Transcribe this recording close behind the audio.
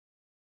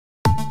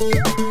Hi,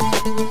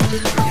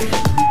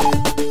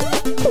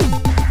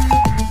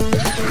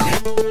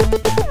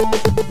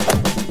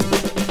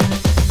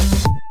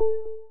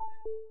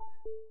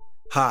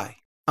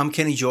 I'm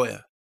Kenny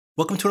Joya.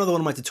 Welcome to another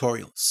one of my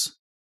tutorials.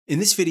 In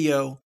this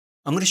video,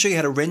 I'm going to show you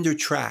how to render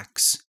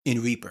tracks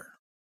in REAPER.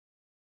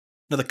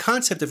 Now, the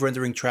concept of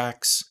rendering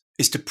tracks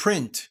is to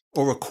print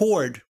or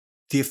record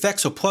the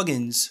effects or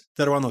plugins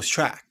that are on those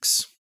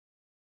tracks,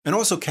 and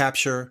also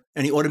capture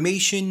any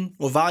automation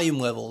or volume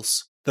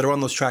levels that are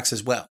on those tracks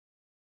as well.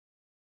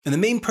 And the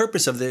main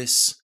purpose of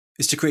this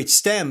is to create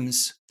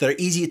stems that are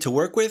easier to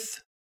work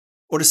with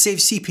or to save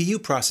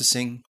CPU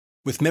processing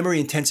with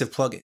memory-intensive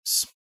plugins.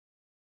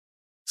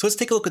 So let's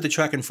take a look at the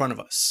track in front of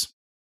us.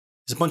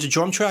 There's a bunch of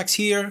drum tracks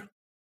here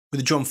with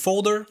a drum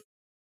folder.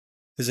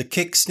 There's a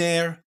kick,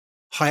 snare,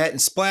 hi-hat,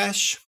 and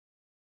splash.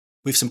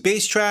 We have some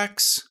bass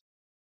tracks,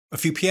 a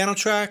few piano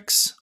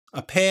tracks,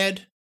 a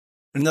pad,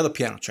 and another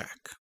piano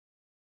track.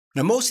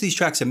 Now, most of these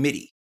tracks are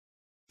MIDI.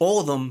 All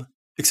of them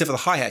except for the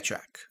hi-hat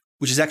track,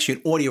 which is actually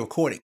an audio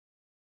recording.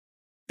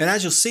 And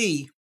as you'll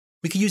see,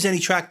 we can use any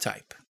track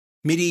type: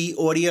 MIDI,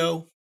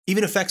 audio,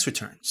 even effects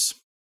returns.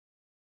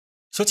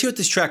 So let's hear what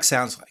this track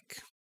sounds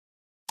like.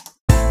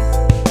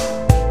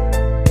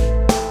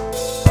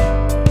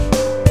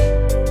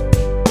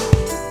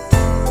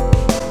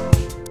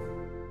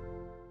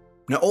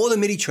 Now, all the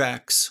MIDI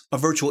tracks are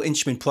virtual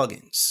instrument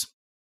plugins.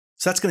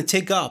 So that's going to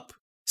take up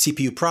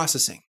CPU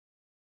processing.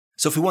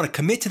 So if we want to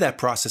commit to that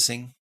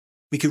processing,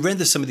 we could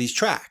render some of these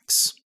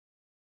tracks.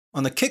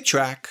 On the kick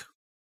track,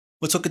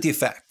 let's look at the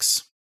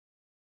effects.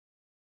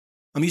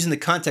 I'm using the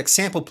context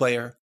sample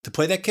player to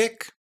play that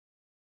kick,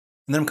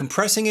 and then I'm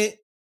compressing it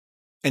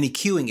and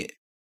EQing it.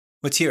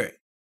 Let's hear it.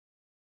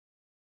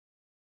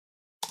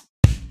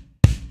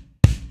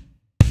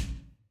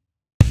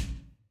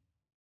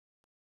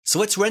 So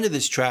let's render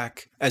this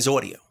track as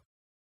audio.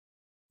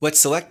 Let's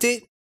select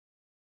it,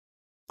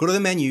 go to the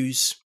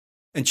menus,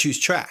 and choose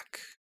track.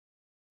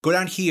 Go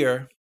down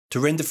here to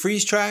render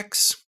freeze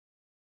tracks,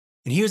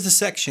 and here's the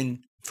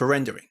section for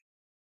rendering.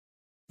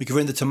 We can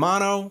render to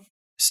mono,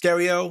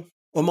 stereo,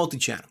 or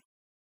multi-channel.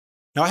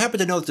 Now I happen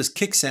to know that this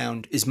kick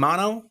sound is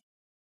mono,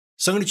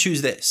 so I'm going to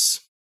choose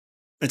this.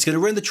 And it's going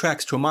to render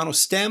tracks to a mono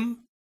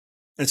stem,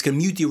 and it's going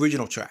to mute the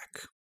original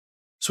track,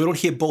 so we don't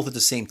hear both at the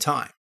same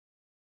time.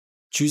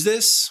 Choose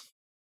this,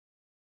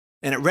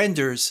 and it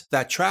renders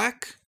that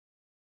track.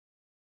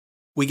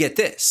 We get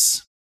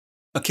this,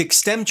 a kick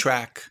stem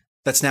track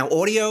that's now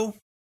audio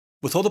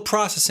with all the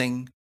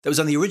processing that was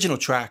on the original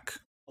track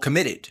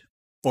committed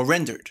or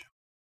rendered,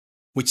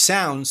 which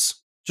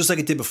sounds just like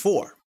it did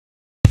before.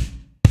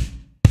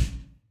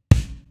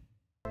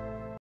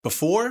 But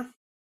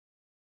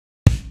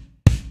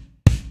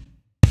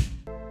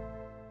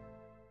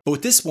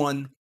with this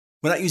one,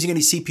 we're not using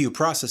any CPU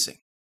processing.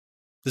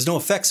 There's no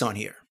effects on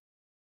here.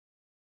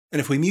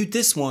 And if we mute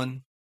this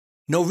one,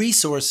 no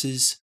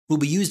resources will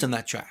be used on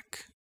that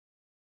track.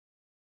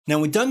 Now,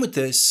 when we're done with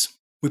this,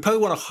 we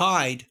probably want to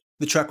hide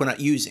the track we're not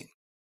using.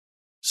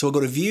 So we'll go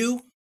to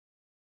View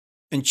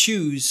and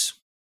choose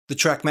the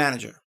Track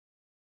Manager.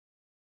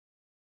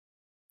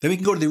 Then we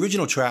can go to the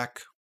original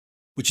track,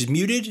 which is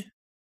muted,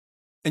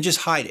 and just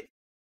hide it.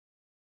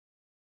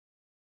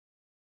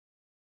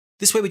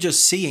 This way we're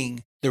just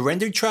seeing the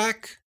rendered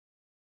track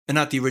and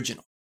not the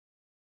original.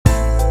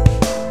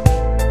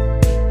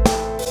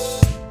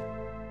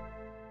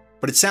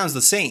 But it sounds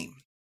the same.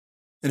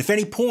 And if at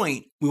any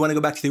point we want to go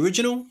back to the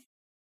original,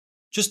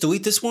 just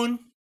delete this one,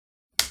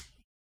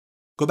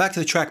 go back to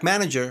the track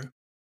manager,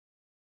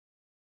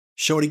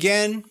 show it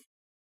again,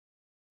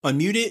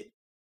 unmute it,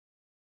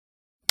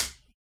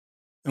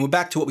 and we're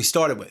back to what we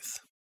started with.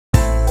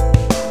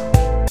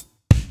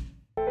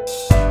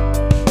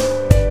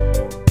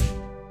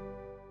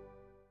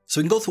 So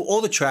we can go through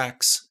all the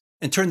tracks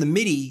and turn the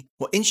MIDI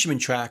or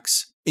instrument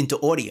tracks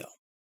into audio.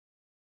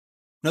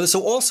 Now this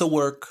will also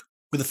work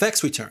with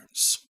effects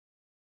returns.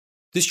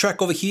 This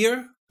track over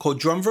here, called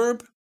Drum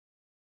Verb,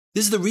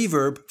 this is the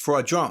reverb for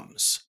our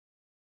drums.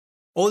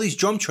 All these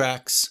drum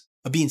tracks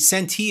are being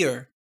sent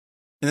here,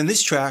 and then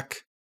this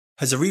track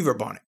has a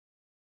reverb on it,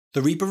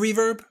 the REAPER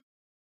reverb.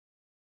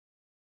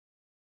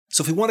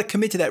 So if we want to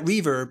commit to that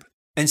reverb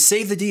and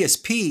save the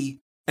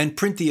DSP and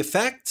print the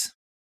effect,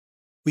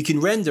 we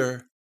can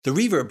render the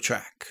reverb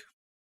track.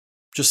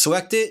 Just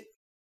select it,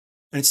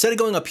 and instead of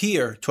going up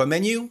here to our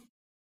menu,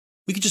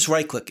 we can just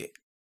right-click it.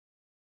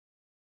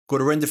 Go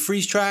to Render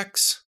Freeze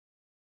Tracks,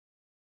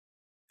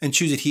 and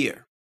choose it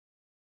here.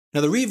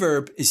 Now the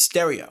reverb is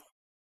stereo,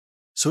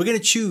 so we're going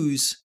to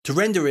choose to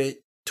render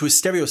it to a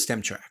stereo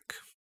stem track.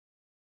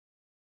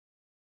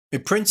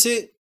 It prints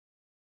it,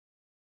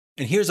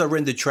 and here's our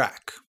rendered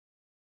track.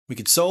 We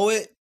can solo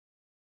it,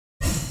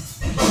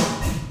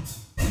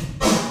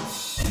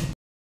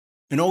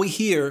 and all we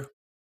hear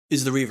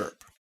is the reverb.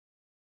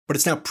 But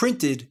it's now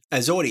printed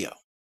as audio.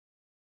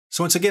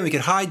 So once again, we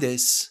can hide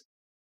this,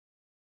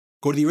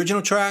 go to the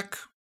original track,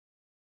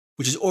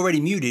 which is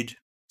already muted,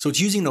 so it's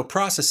using no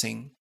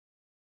processing,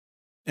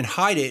 and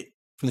hide it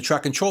from the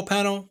track control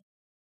panel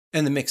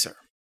and the mixer.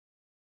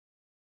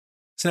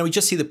 So now we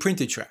just see the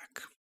printed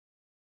track.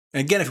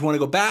 And again, if you want to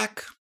go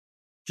back,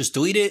 just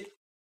delete it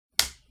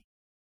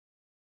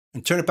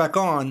and turn it back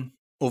on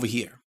over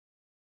here.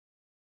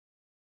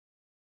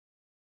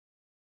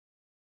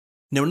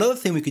 Now another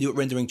thing we can do at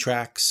rendering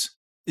tracks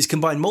is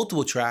combine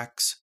multiple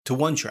tracks to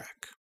one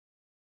track.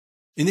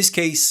 In this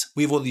case,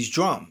 we have all these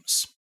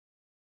drums.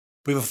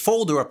 We have a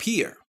folder up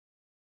here.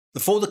 The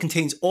folder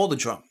contains all the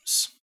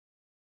drums.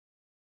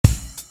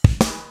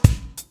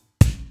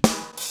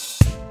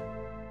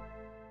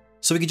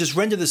 So we can just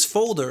render this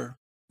folder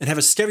and have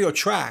a stereo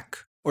track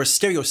or a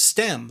stereo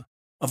stem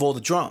of all the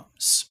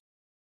drums.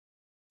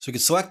 So we can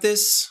select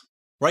this,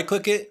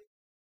 right-click it,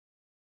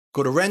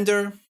 go to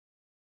Render,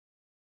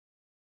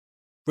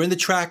 render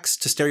tracks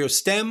to stereo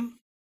stem.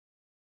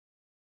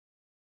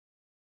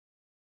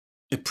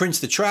 It prints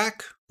the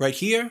track right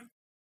here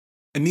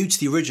and mutes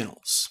the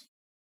originals.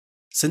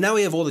 So now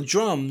we have all the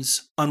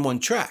drums on one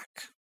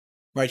track,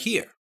 right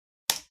here.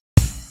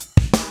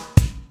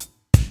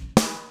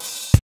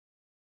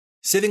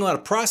 Saving a lot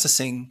of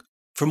processing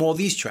from all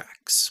these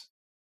tracks,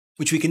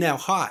 which we can now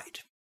hide.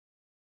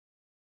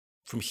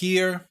 From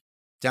here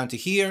down to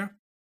here,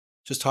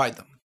 just hide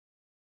them.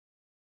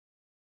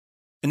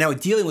 And now we're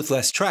dealing with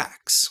less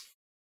tracks,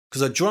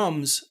 because our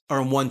drums are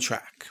on one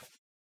track.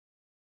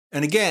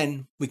 And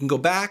again, we can go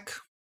back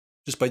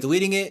just by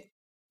deleting it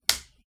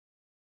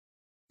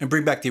and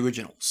bring back the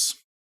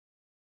originals.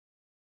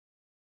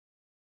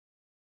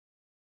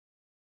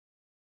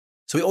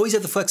 So we always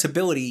have the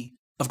flexibility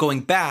of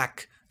going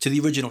back to the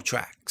original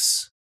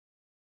tracks.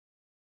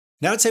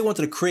 Now let's say I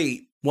wanted to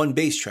create one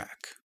bass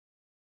track.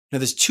 Now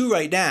there's two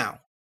right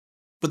now,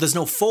 but there's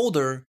no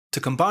folder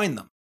to combine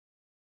them.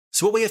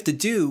 So what we have to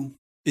do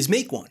is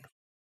make one.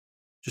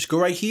 Just go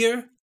right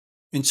here,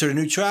 insert a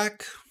new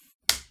track,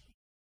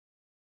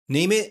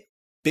 name it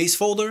bass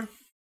folder,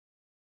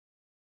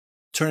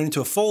 turn it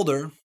into a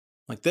folder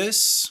like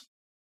this.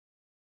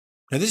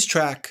 Now this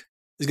track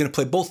is going to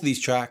play both of these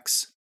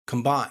tracks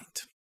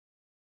combined.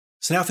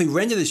 So now if we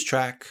render this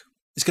track,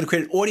 it's going to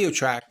create an audio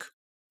track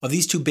of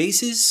these two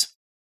basses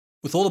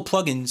with all the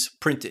plugins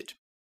printed,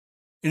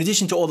 in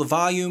addition to all the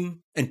volume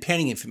and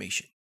panning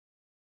information.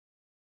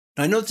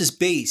 Now I know that this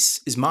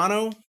bass is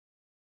mono,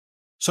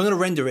 so I'm going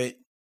to render it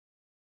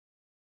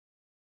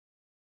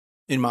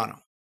in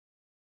mono.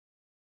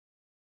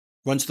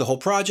 Runs the whole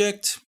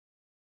project.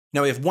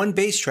 Now we have one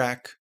bass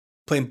track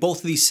playing both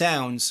of these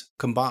sounds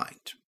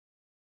combined.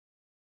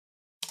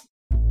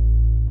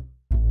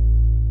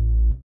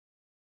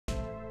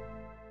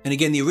 And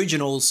again, the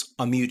originals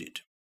are muted.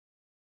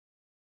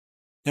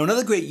 Now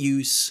another great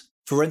use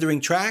for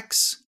rendering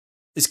tracks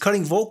is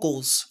cutting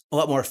vocals a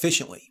lot more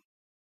efficiently.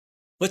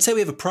 Let's say we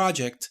have a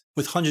project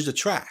with hundreds of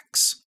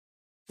tracks,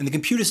 and the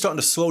computer's starting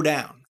to slow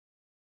down.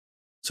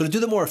 So to do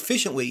that more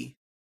efficiently,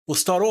 we'll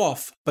start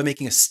off by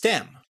making a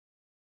stem.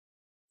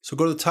 So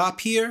go to the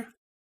top here,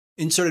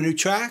 insert a new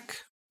track,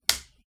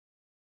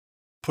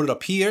 put it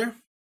up here, and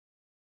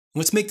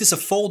let's make this a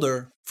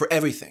folder for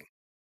everything.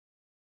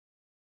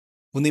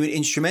 We'll name it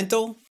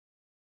Instrumental.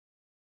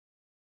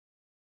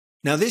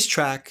 Now this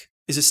track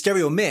is a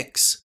stereo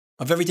mix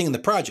of everything in the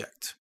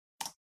project.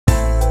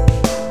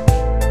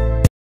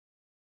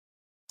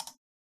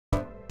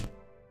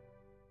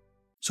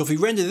 So if we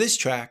render this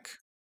track,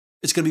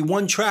 it's going to be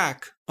one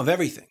track of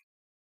everything.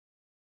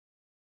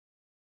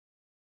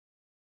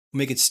 We'll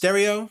make it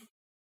stereo.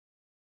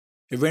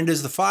 It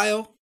renders the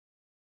file.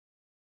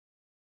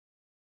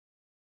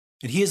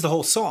 And here's the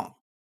whole song.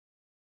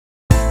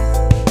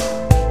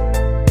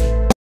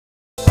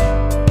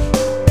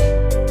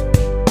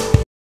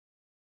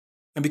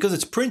 And because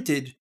it's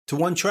printed to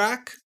one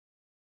track,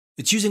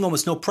 it's using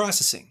almost no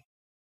processing.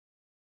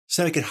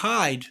 So now we can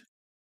hide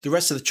the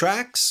rest of the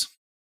tracks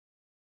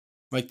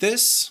like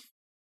this.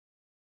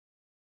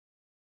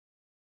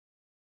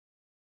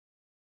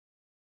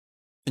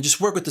 And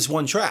just work with this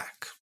one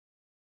track.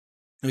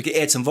 And we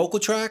can add some vocal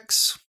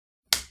tracks.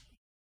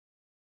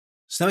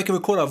 So now we can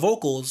record our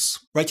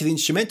vocals right to the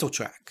instrumental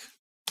track.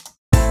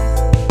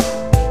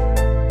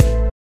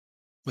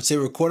 Let's say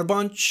we record a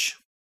bunch.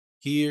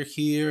 Here,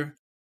 here,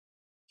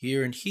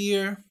 here, and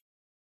here.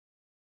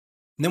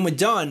 And then we're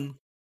done.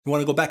 We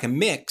want to go back and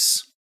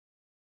mix.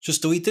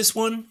 Just delete this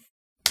one.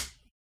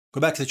 Go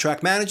back to the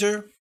track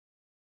manager.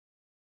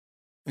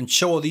 And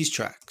show all these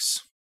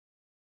tracks.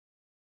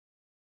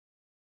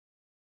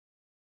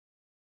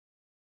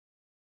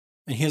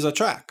 And here's our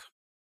track.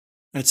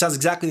 And it sounds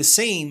exactly the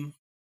same,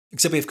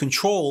 except we have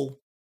control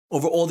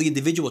over all the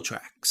individual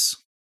tracks.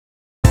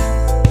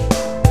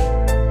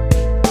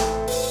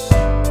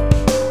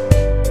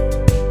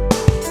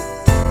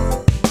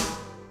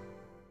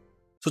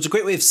 So it's a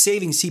great way of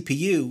saving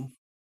CPU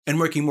and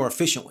working more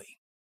efficiently.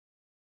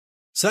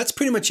 So that's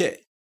pretty much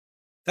it.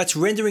 That's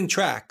rendering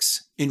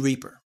tracks in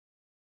Reaper.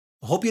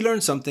 I hope you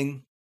learned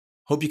something,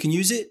 hope you can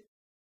use it,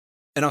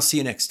 and I'll see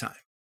you next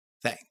time.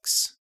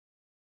 Thanks.